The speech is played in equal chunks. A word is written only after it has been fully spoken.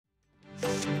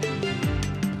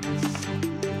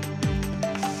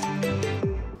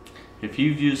If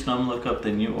you've used NumLookup,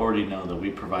 then you already know that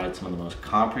we provide some of the most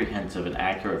comprehensive and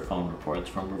accurate phone reports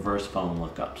from reverse phone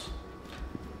lookups.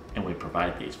 And we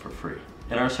provide these for free.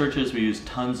 In our searches, we use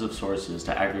tons of sources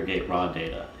to aggregate raw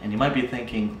data. And you might be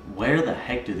thinking, where the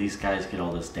heck do these guys get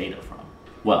all this data from?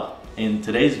 Well, in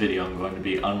today's video, I'm going to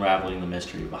be unraveling the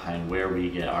mystery behind where we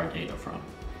get our data from.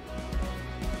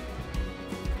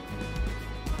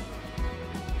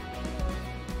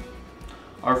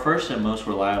 Our first and most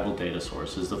reliable data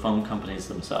source is the phone companies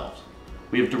themselves.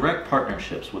 We have direct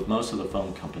partnerships with most of the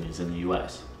phone companies in the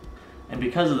US. And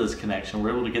because of this connection, we're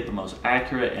able to get the most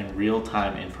accurate and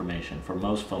real-time information for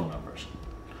most phone numbers.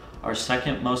 Our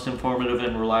second most informative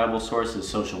and reliable source is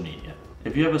social media.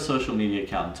 If you have a social media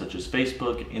account such as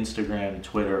Facebook, Instagram,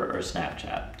 Twitter, or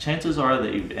Snapchat, chances are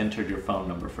that you've entered your phone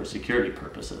number for security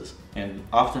purposes, and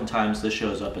oftentimes this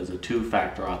shows up as a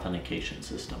two-factor authentication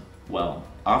system. Well,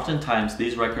 oftentimes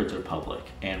these records are public,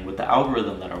 and with the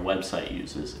algorithm that our website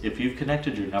uses, if you've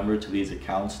connected your number to these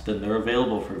accounts, then they're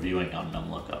available for viewing on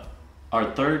NumLookup.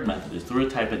 Our third method is through a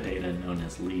type of data known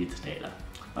as leads data.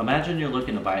 Imagine you're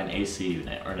looking to buy an AC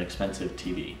unit or an expensive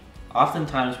TV.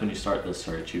 Oftentimes when you start this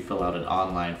search, you fill out an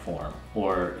online form,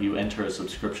 or you enter a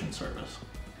subscription service.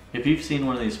 If you've seen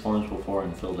one of these forms before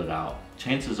and filled it out,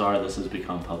 chances are this has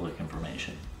become public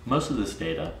information. Most of this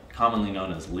data, commonly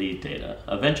known as lead data,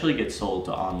 eventually gets sold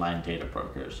to online data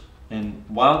brokers. And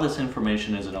while this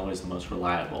information isn't always the most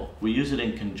reliable, we use it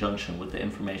in conjunction with the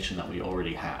information that we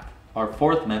already have. Our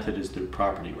fourth method is through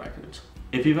property records.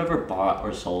 If you've ever bought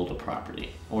or sold a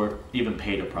property, or even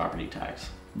paid a property tax,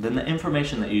 then the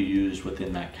information that you used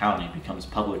within that county becomes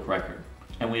public record.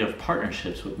 And we have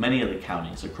partnerships with many of the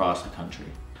counties across the country.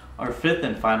 Our fifth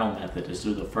and final method is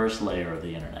through the first layer of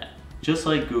the internet. Just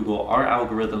like Google, our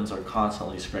algorithms are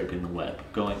constantly scraping the web,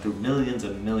 going through millions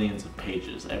and millions of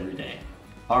pages every day.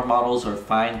 Our models are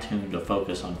fine-tuned to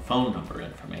focus on phone number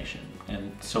information,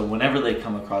 and so whenever they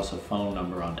come across a phone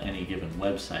number on any given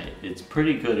website, it's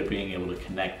pretty good at being able to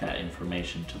connect that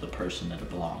information to the person that it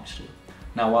belongs to.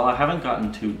 Now, while I haven't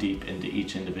gotten too deep into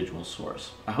each individual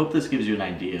source, I hope this gives you an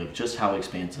idea of just how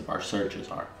expansive our searches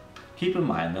are. Keep in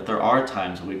mind that there are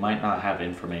times that we might not have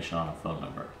information on a phone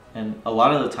number, and a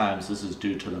lot of the times this is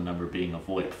due to the number being a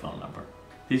VoIP phone number.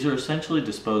 These are essentially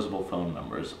disposable phone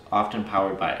numbers, often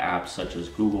powered by apps such as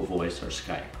Google Voice or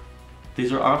Skype.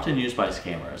 These are often used by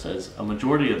scammers, as a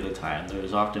majority of the time there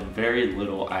is often very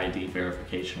little ID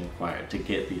verification required to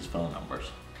get these phone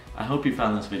numbers. I hope you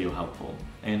found this video helpful,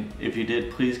 and if you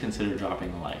did, please consider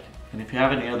dropping a like. And if you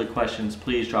have any other questions,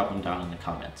 please drop them down in the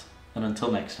comments. And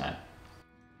until next time.